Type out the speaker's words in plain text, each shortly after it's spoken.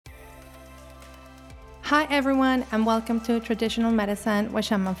Hi everyone, and welcome to Traditional Medicine with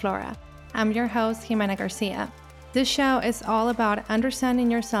Shaman Flora. I'm your host, Jimena Garcia. This show is all about understanding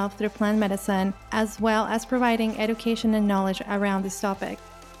yourself through plant medicine, as well as providing education and knowledge around this topic.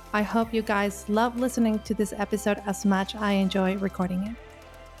 I hope you guys love listening to this episode as much as I enjoy recording it.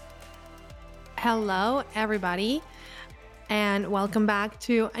 Hello, everybody, and welcome back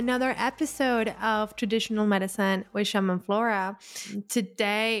to another episode of Traditional Medicine with Shaman Flora.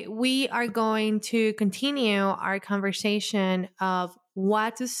 Today, we are going to continue our conversation of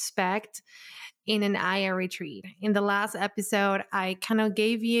what to expect in an Aya retreat. In the last episode, I kind of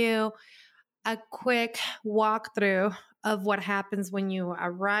gave you a quick walkthrough of what happens when you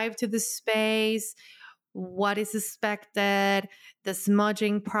arrive to the space, what is expected, the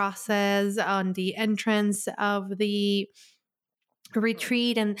smudging process on the entrance of the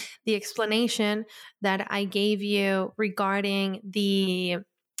retreat, and the explanation that I gave you regarding the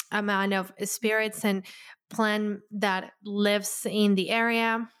amount of spirits and plant that lives in the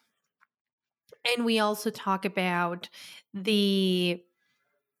area. And we also talk about the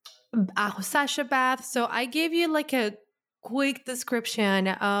Ayahuasca bath. So I gave you like a quick description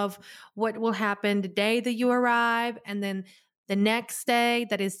of what will happen the day that you arrive, and then the next day,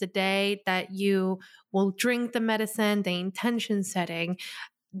 that is the day that you will drink the medicine, the intention setting,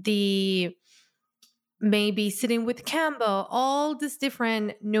 the maybe sitting with Campbell, all these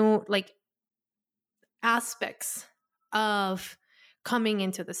different new like aspects of coming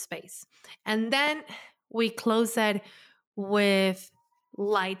into the space. And then we close it with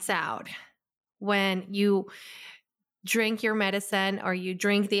lights out when you drink your medicine or you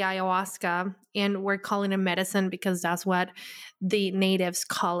drink the ayahuasca, and we're calling it medicine because that's what the natives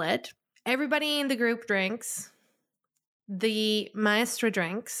call it. Everybody in the group drinks, the maestro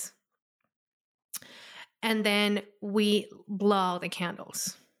drinks, and then we blow the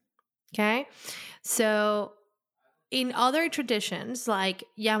candles. Okay? So in other traditions like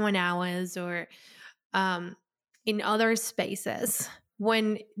Yamanawas or in other spaces,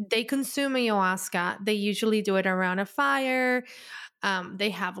 when they consume ayahuasca, they usually do it around a fire. They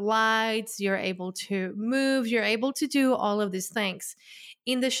have lights. You're able to move. You're able to do all of these things.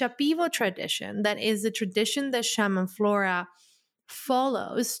 In the Shapivo tradition, that is the tradition that Shaman Flora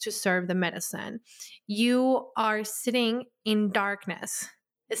follows to serve the medicine, you are sitting in darkness,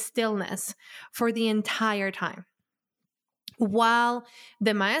 stillness for the entire time, while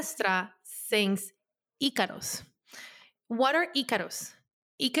the maestra sings Icaros. What are Icaros?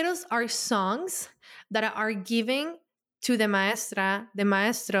 Icaros are songs that are given to the maestra, the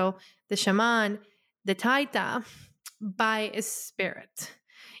maestro, the shaman, the taita by a spirit.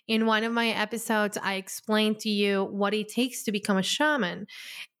 In one of my episodes, I explained to you what it takes to become a shaman.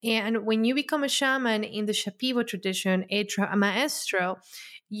 And when you become a shaman in the Shapivo tradition, a maestro,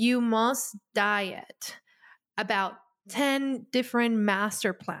 you must diet about 10 different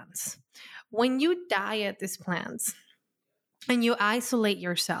master plants. When you diet these plants and you isolate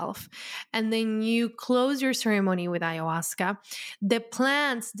yourself, and then you close your ceremony with ayahuasca, the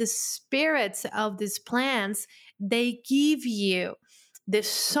plants, the spirits of these plants, they give you the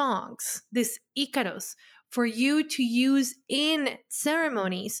songs, this Icaros, for you to use in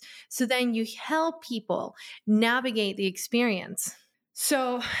ceremonies, so then you help people navigate the experience.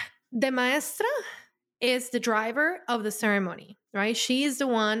 So the maestra is the driver of the ceremony, right? She is the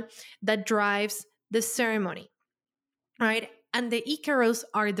one that drives the ceremony, right? And the Icaros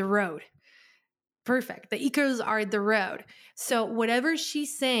are the road. Perfect. The Icaros are the road. So whatever she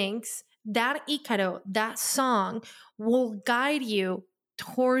sings, that Icaro, that song, will guide you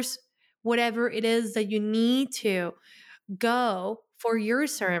towards whatever it is that you need to go for your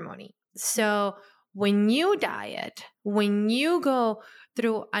ceremony. So when you diet, when you go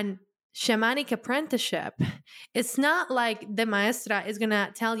through a shamanic apprenticeship, it's not like the maestra is going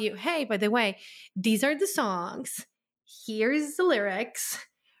to tell you, hey, by the way, these are the songs. Here's the lyrics.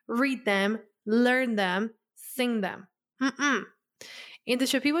 Read them, learn them, sing them. Mm-mm. In the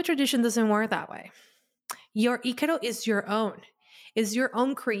Shapivo tradition, doesn't work that way. Your Icaro is your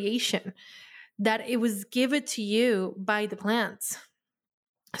own creation, that it was given to you by the plants.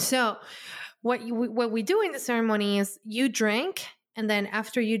 So what we do in the ceremony is you drink, and then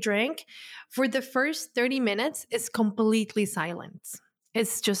after you drink, for the first 30 minutes, it's completely silent.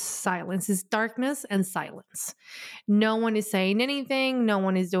 It's just silence. It's darkness and silence. No one is saying anything. No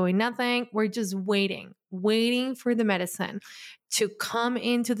one is doing nothing. We're just waiting for the medicine to come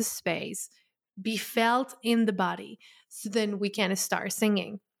into the space, be felt in the body, so then we can start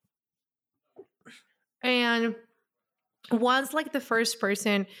singing. And once like the first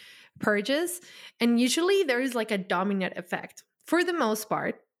person purges, and usually there is like a dominant effect. For the most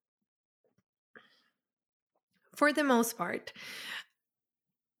part, for the most part,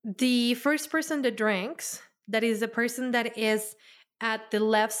 the first person that drinks, that is the person that is at the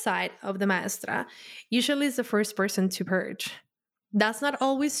left side of the maestra, usually is the first person to purge. That's not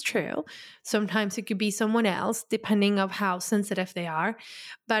always true. Sometimes it could be someone else, depending on how sensitive they are.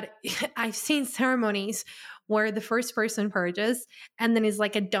 But I've seen ceremonies where the first person purges, and then it's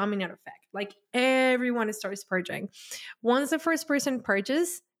like a domino effect. Like everyone starts purging. Once the first person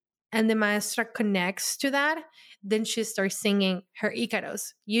purges and the maestra connects to that, then she starts singing her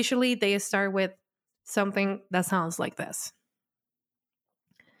Icaros. Usually they start with something that sounds like this.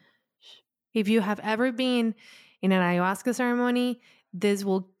 If you have ever been in an ayahuasca ceremony, this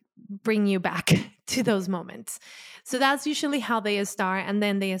will bring you back to those moments. So that's usually how they start, and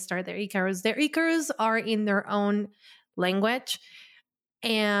then they start their Icaros. Their Icaros are in their own language,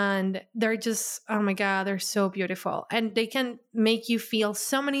 and they're just, oh my God, they're so beautiful. And they can make you feel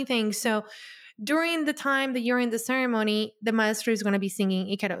so many things. So during the time that you're in the ceremony, the maestro is going to be singing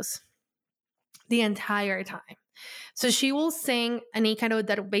Icaros the entire time. So she will sing an Icaro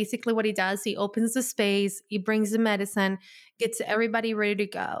that basically what he does, he opens the space, he brings the medicine, gets everybody ready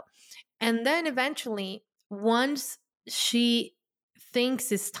to go. And then eventually, once she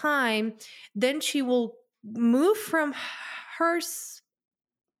thinks it's time, then she will move from her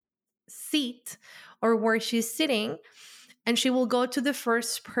seat or where she's sitting, and she will go to the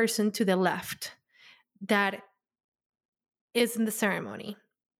first person to the left that is in the ceremony.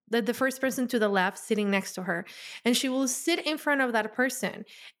 The first person to the left sitting next to her, and she will sit in front of that person,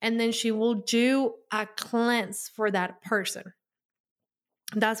 and then she will do a cleanse for that person.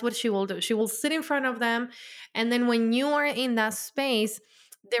 That's what she will do. She will sit in front of them, and then when you are in that space,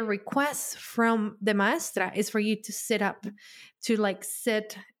 the request from the maestra is for you to sit up, to like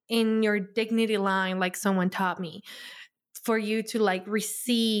sit in your dignity line like someone taught me, for you to like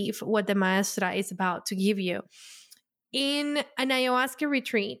receive what the maestra is about to give you. In an ayahuasca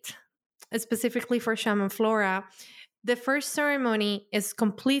retreat, specifically for shaman flora, the first ceremony is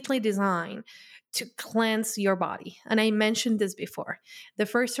completely designed to cleanse your body. And I mentioned this before. The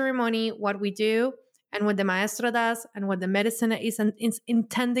first ceremony, what we do and what the maestra does and what the medicine is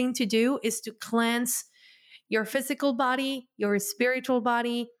intending to do is to cleanse your physical body, your spiritual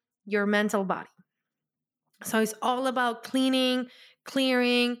body, your mental body. So it's all about cleaning,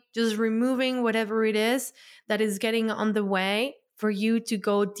 clearing, just removing whatever it is that is getting on the way for you to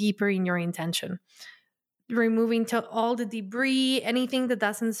go deeper in your intention. Removing all the debris, anything that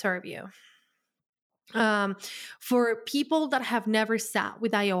doesn't serve you. For people that have never sat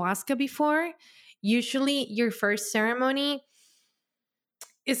with ayahuasca before, usually your first ceremony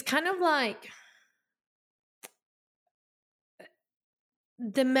is kind of like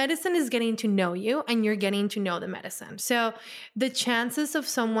the medicine is getting to know you and you're getting to know the medicine. So the chances of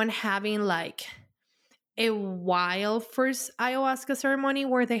someone having like a wild first ayahuasca ceremony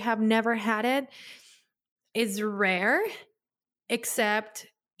where they have never had it is rare, except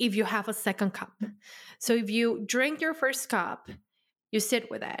if you have a second cup. So if you drink your first cup, you sit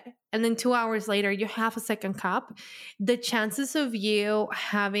with it, and then 2 hours later you have a second cup, the chances of you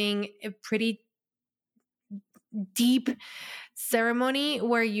having a pretty deep ceremony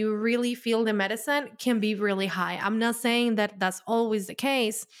where you really feel the medicine can be really high. I'm not saying that that's always the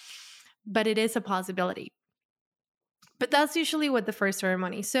case, but it is a possibility. But that's usually what the first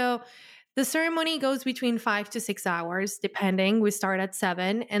ceremony. So the ceremony goes between 5 to 6 hours, depending. We start at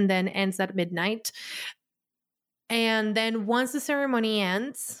 7 and then ends at midnight. And then once the ceremony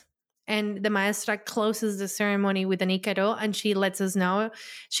ends, and the maestra closes the ceremony with an Icaro and she lets us know,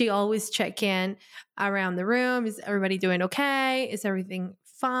 she always check in around the room. Is everybody doing okay? Is everything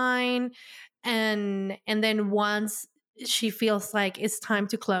fine? And then once she feels like it's time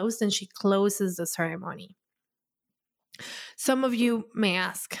to close, then she closes the ceremony. Some of you may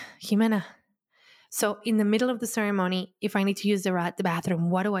ask, Jimena, so in the middle of the ceremony, if I need to use the bathroom,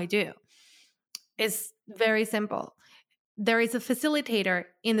 what do I do? It's very simple. There is a facilitator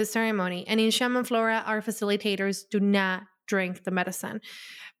in the ceremony, and in shaman flora, our facilitators do not drink the medicine.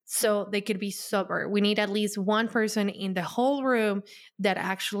 So they could be sober. We need at least one person in the whole room that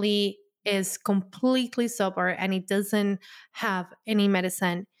actually is completely sober and it doesn't have any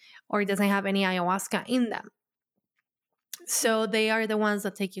medicine or it doesn't have any ayahuasca in them. So they are the ones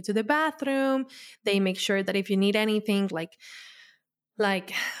that take you to the bathroom. They make sure that if you need anything, like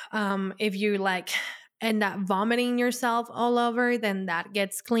if you like end up vomiting yourself all over, then that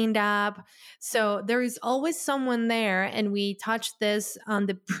gets cleaned up. So there is always someone there, and we touched this on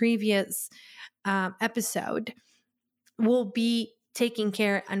the previous episode, will be taking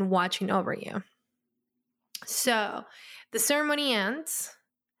care and watching over you. So the ceremony ends,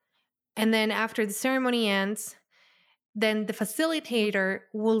 and then after the ceremony ends, then the facilitator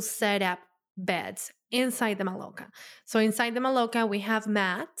will set up beds inside the maloca. So inside the maloca, we have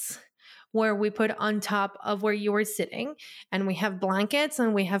mats where we put on top of where you were sitting, and we have blankets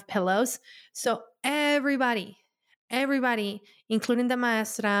and we have pillows. So everybody, including the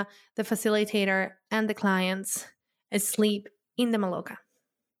maestra, the facilitator, and the clients, sleep in the maloca.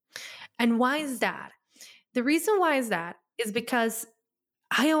 And why is that? The reason why is that is because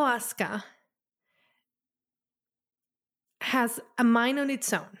ayahuasca has a mind on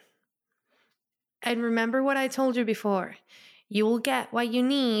its own. And remember what I told you before. You will get what you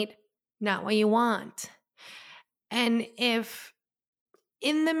need, not what you want. And if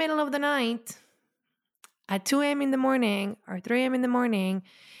in the middle of the night, at 2 a.m. in the morning or 3 a.m. in the morning,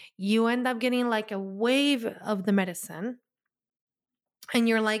 you end up getting like a wave of the medicine and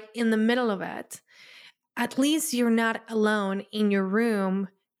you're like in the middle of it, at least you're not alone in your room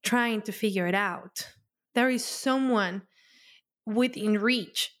trying to figure it out. There is someone within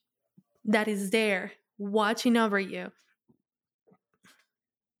reach that is there watching over you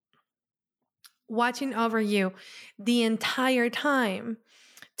the entire time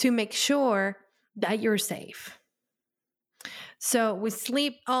to make sure that you're safe. So we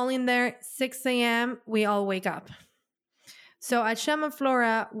sleep all in there, 6 a.m., we all wake up. So at Shaman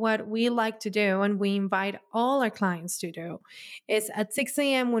Flora, what we like to do, and we invite all our clients to do, is at 6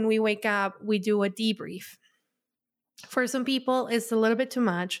 a.m. when we wake up, we do a debrief. For some people, it's a little bit too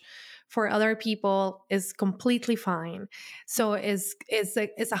much. For other people, it's completely fine. So it's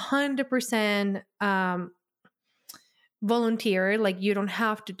 100% volunteer. Like, you don't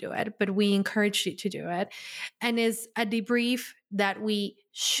have to do it, but we encourage you to do it. And it's a debrief that we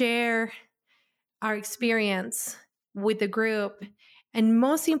share our experience with the group, and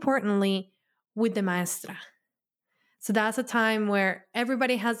most importantly, with the maestra. So that's a time where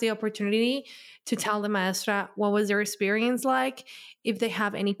everybody has the opportunity to tell the maestra what was their experience like, if they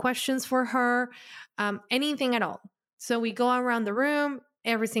have any questions for her, anything at all. So we go around the room,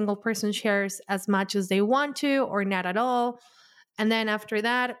 every single person shares as much as they want to or not at all. And then after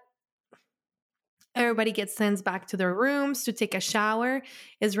that, everybody gets sent back to their rooms to take a shower.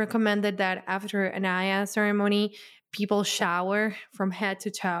 It's recommended that after an Aya ceremony, people shower from head to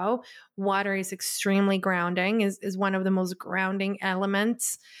toe. Water is extremely grounding, is one of the most grounding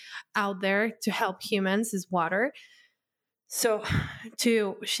elements out there to help humans is water. So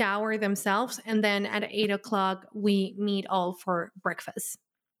to shower themselves, and then at 8 o'clock, we meet all for breakfast.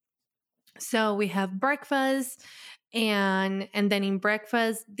 So we have breakfast, and then in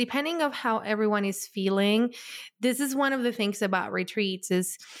breakfast, depending on how everyone is feeling, this is one of the things about retreats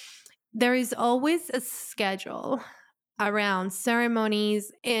is there is always a schedule around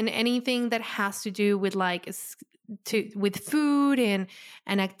ceremonies and anything that has to do with with food and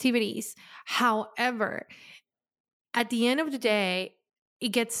activities. However, at the end of the day, it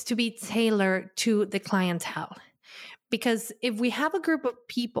gets to be tailored to the clientele. Because if we have a group of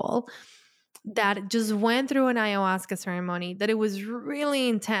people that just went through an ayahuasca ceremony, that it was really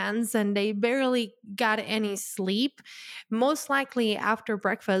intense and they barely got any sleep, most likely after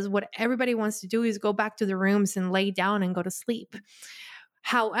breakfast, what everybody wants to do is go back to the rooms and lay down and go to sleep.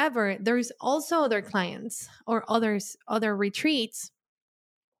 However, there's also other clients or other retreats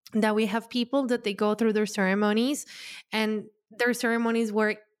that we have people that they go through their ceremonies, and their ceremonies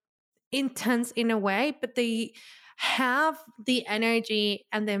were intense in a way, but they have the energy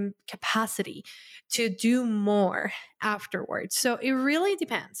and the capacity to do more afterwards. So it really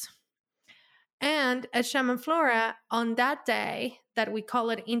depends. And at Shaman Flora, on that day that we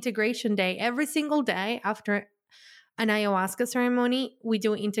call it integration day, every single day after an ayahuasca ceremony, we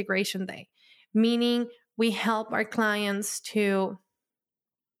do integration day, meaning we help our clients to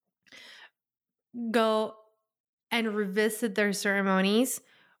go and revisit their ceremonies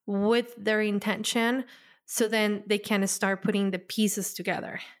with their intention, so then they can start putting the pieces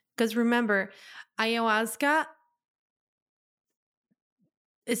together. Because remember, ayahuasca,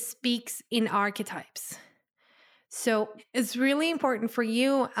 it speaks in archetypes. So it's really important for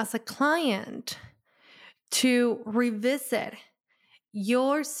you as a client to revisit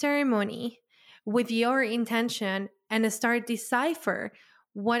your ceremony with your intention and start decipher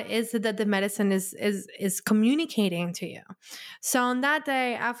what is it that the medicine is communicating to you. So on that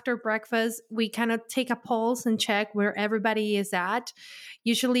day after breakfast, we kind of take a pulse and check where everybody is at.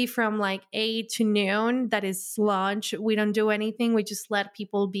 Usually from like 8 to noon, that is lunch. We don't do anything. We just let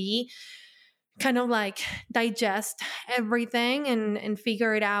people be, kind of like digest everything and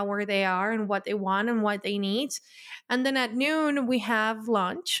figure it out where they are and what they want and what they need. And then at noon, we have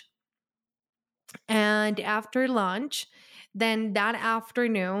lunch. And after lunch, then that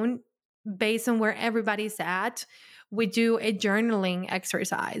afternoon, based on where everybody's at, we do a journaling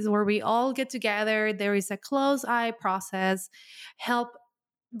exercise where we all get together. There is a close eye process, help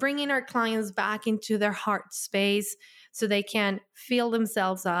bringing our clients back into their heart space so they can fill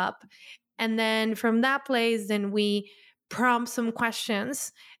themselves up. And then from that place, then we prompt some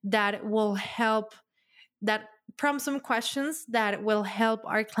questions that will help that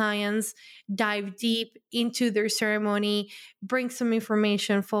our clients dive deep into their ceremony, bring some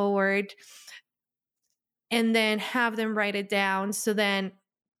information forward, and then have them write it down. So then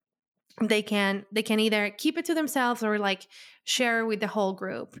they can either keep it to themselves or like share with the whole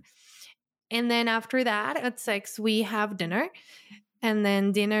group. And then after that, at 6, we have dinner. And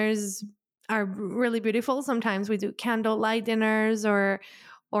then dinners are really beautiful. Sometimes we do candlelight dinners or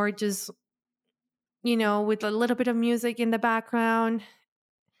just, with a little bit of music in the background.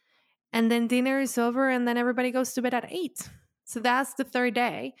 And then dinner is over and then everybody goes to bed at 8. So that's the 3rd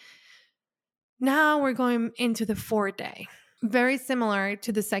day. Now we're going into the 4th day. Very similar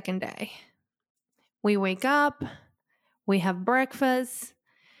to the 2nd day. We wake up, we have breakfast.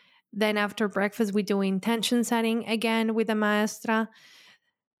 Then after breakfast, we do intention setting again with the maestra.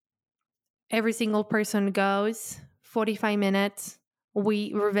 Every single person goes 45 minutes.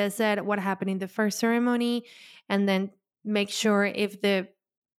 We revisit what happened in the first ceremony and then make sure if the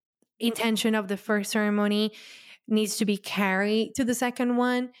intention of the first ceremony needs to be carried to the second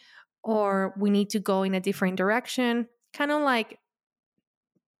one or we need to go in a different direction. Kind of like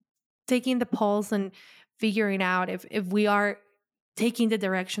taking the pulse and figuring out if we are taking the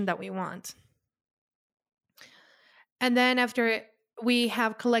direction that we want. And then after we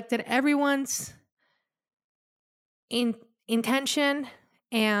have collected everyone's intention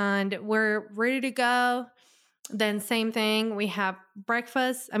and we're ready to go, then same thing. We have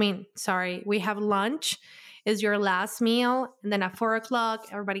we have lunch is your last meal. And then at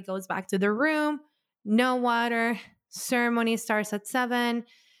 4:00, everybody goes back to their room, no water. Ceremony starts at 7.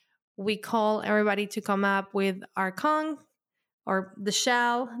 We call everybody to come up with our conch or the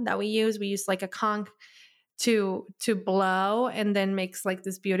shell that we use. We use like a conch to blow and then makes like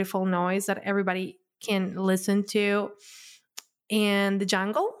this beautiful noise that everybody can listen to in the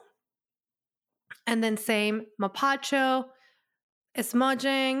jungle. And then same mapacho,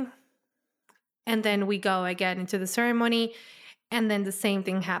 smudging, and then we go again into the ceremony and then the same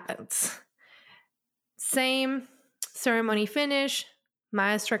thing happens. Same ceremony finish,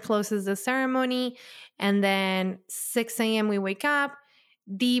 maestra closes the ceremony, and then 6 a.m. we wake up,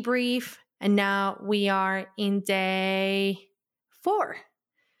 debrief, and now we are in day 4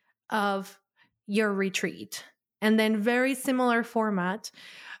 of your retreat. And then very similar format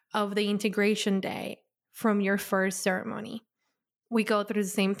of the integration day from your first ceremony. We go through the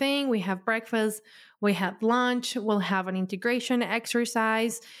same thing. We have breakfast, we have lunch, we'll have an integration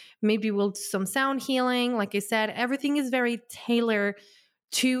exercise. Maybe we'll do some sound healing. Like I said, everything is very tailored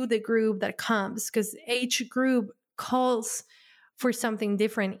to the group that comes because each group calls for something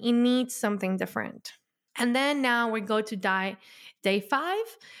different. It needs something different. And then now we go to day 5.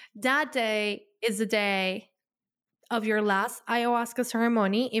 That day is the day of your last ayahuasca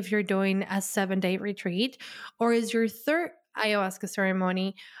ceremony if you're doing a 7-day retreat, or is your 3rd ayahuasca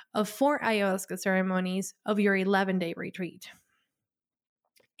ceremony of 4 ayahuasca ceremonies of your 11-day retreat.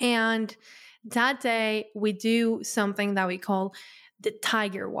 And that day we do something that we call the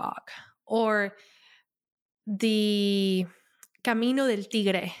tiger walk or the Camino del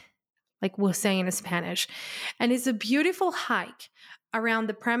Tigre, like we'll say in Spanish. And it's a beautiful hike around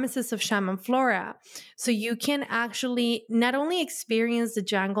the premises of Shaman Flora. So you can actually not only experience the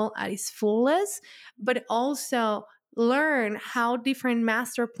jungle at its fullest, but also learn how different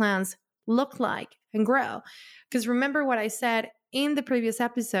master plants look like and grow. Because remember what I said in the previous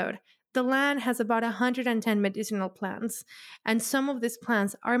episode, the land has about 110 medicinal plants, and some of these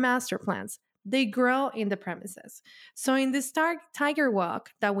plants are master plants. They grow in the premises. So in this tiger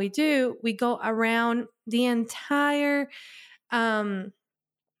walk that we do, we go around the entire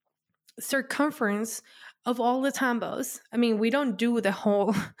circumference of all the tambos. I mean, we don't do the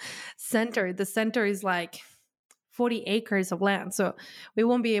whole center. The center is like 40 acres of land, so we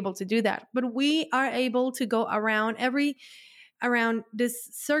won't be able to do that. But we are able to go around this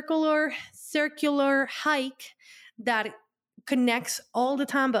circular hike that connects all the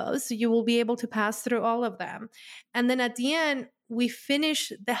tambos. So you will be able to pass through all of them. And then at the end, we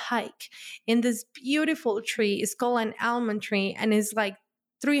finish the hike in this beautiful tree. It's called an almond tree and it's like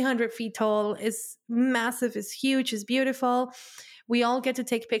 300 feet tall. It's massive, it's huge, it's beautiful. We all get to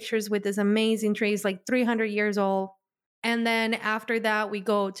take pictures with this amazing tree. It's like 300 years old. And then after that, we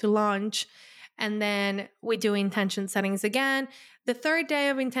go to lunch and then we do intention settings again. The 3rd day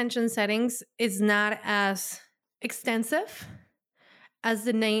of intention settings is not as extensive as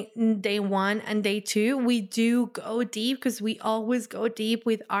the day 1 and day 2. We do go deep because we always go deep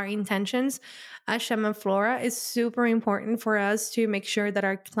with our intentions. As Shaman Flora, is super important for us to make sure that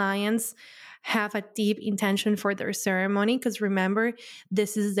our clients have a deep intention for their ceremony, because remember,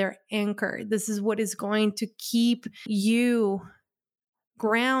 this is their anchor. This is what is going to keep you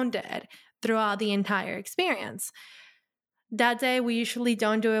grounded throughout the entire experience. That day, we usually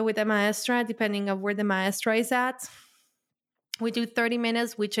don't do it with the maestra, depending on where the maestra is at. We do 30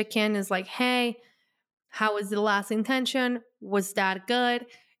 minutes. We check in. Is like, hey, how was the last intention? Was that good?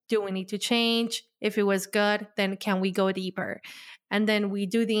 Do we need to change? If it was good, then can we go deeper? And then we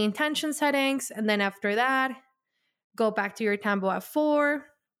do the intention settings. And then after that, go back to your tambo at 4,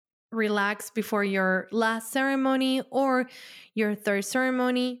 relax before your last ceremony or your third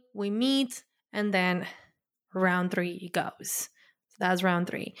ceremony. We meet, and then round 3 goes. So that's round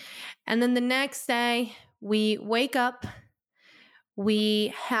 3. And then the next day, we wake up,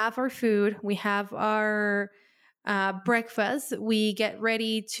 we have our food, we have our breakfast, we get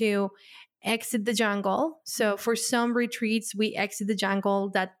ready to exit the jungle. So for some retreats, we exit the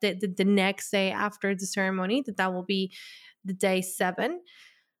jungle that the next day after the ceremony, that will be the day 7.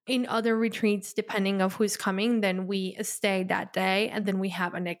 In other retreats, depending on who's coming, then we stay that day and then we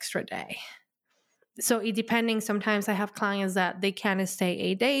have an extra day. So it depending, sometimes I have clients that they can't stay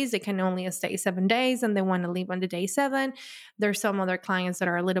 8 days, they can only stay 7 days and they want to leave on the day 7. There's some other clients that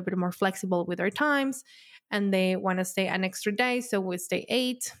are a little bit more flexible with their times and they want to stay an extra day, so we stay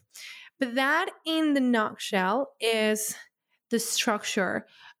 8. But that, in the nutshell, is the structure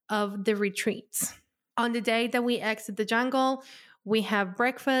of the retreats. On the day that we exit the jungle, we have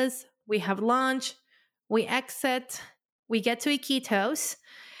breakfast, we have lunch, we exit, we get to Iquitos.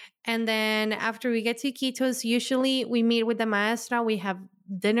 And then after we get to Iquitos, usually we meet with the maestra, we have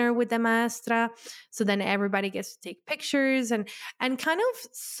dinner with the maestra. So then everybody gets to take pictures and kind of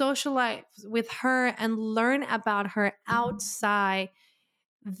socialize with her and learn about her outside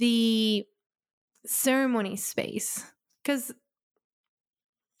the ceremony space. Because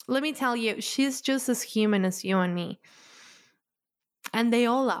let me tell you, she's just as human as you and me. And they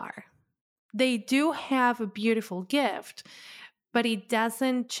all are. They do have a beautiful gift, but it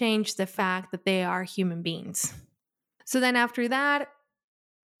doesn't change the fact that they are human beings. So then after that,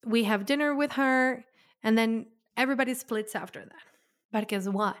 we have dinner with her, and then everybody splits after that. But guess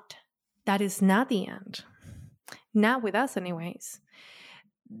what? That is not the end. Not with us anyways.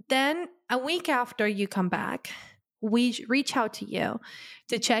 Then a week after you come back, we reach out to you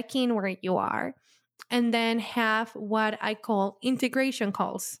to check in where you are, and then have what I call integration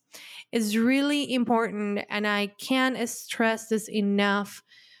calls. It's really important, and I can't stress this enough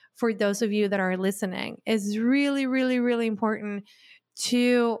for those of you that are listening. It's really, really, really important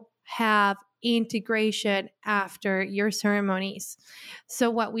to have integration after your ceremonies. So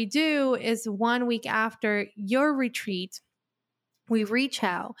what we do is 1 week after your retreat, we reach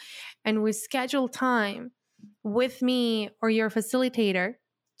out and we schedule time with me or your facilitator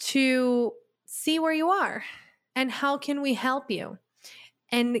to see where you are and how can we help you,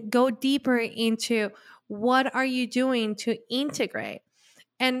 and go deeper into what are you doing to integrate.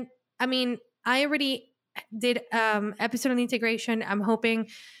 And I mean, I already did episode on integration. I'm hoping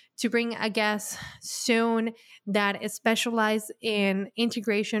to bring a guest soon that is specialized in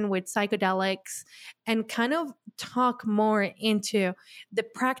integration with psychedelics and kind of talk more into the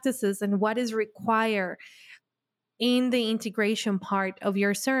practices and what is required in the integration part of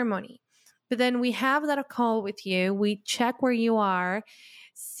your ceremony. But then we have that call with you. We check where you are,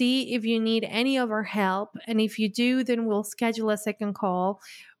 see if you need any of our help. And if you do, then we'll schedule a second call.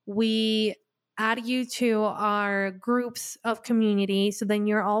 We add you to our groups of community. So then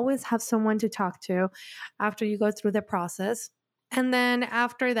you always have someone to talk to after you go through the process. And then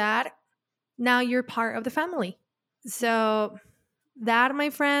after that, now you're part of the family. So that, my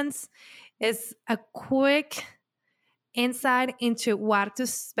friends, is a quick insight into what to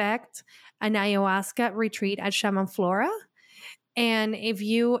expect an ayahuasca retreat at Shaman Flora. And if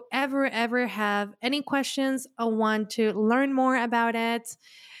you ever have any questions or want to learn more about it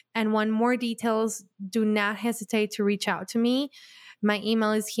and want more details, do not hesitate to reach out to me. My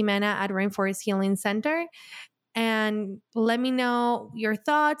email is Jimena@Rainforest Healing Center. And let me know your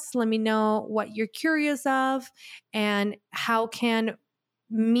thoughts. Let me know what you're curious of and how can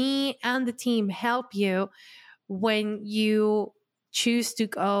me and the team help you when you choose to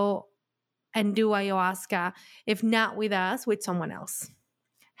go and do ayahuasca, if not with us, with someone else.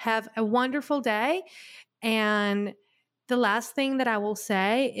 Have a wonderful day. And the last thing that I will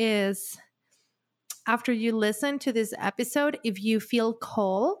say is, after you listen to this episode, if you feel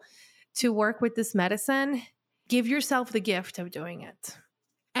called to work with this medicine, give yourself the gift of doing it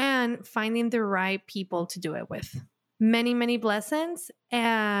and finding the right people to do it with. Many, many blessings,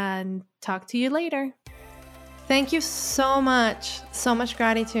 and talk to you later. Thank you so much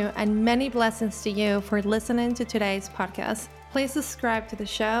gratitude and many blessings to you for listening to today's podcast. Please subscribe to the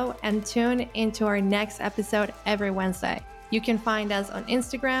show and tune into our next episode every Wednesday. You can find us on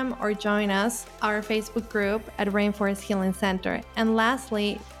Instagram or join us, our Facebook group at Rainforest Healing Center. And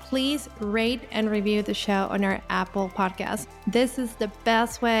lastly, please rate and review the show on our Apple podcast. This is the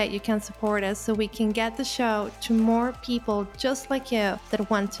best way you can support us so we can get the show to more people just like you that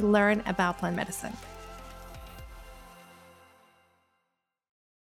want to learn about plant medicine.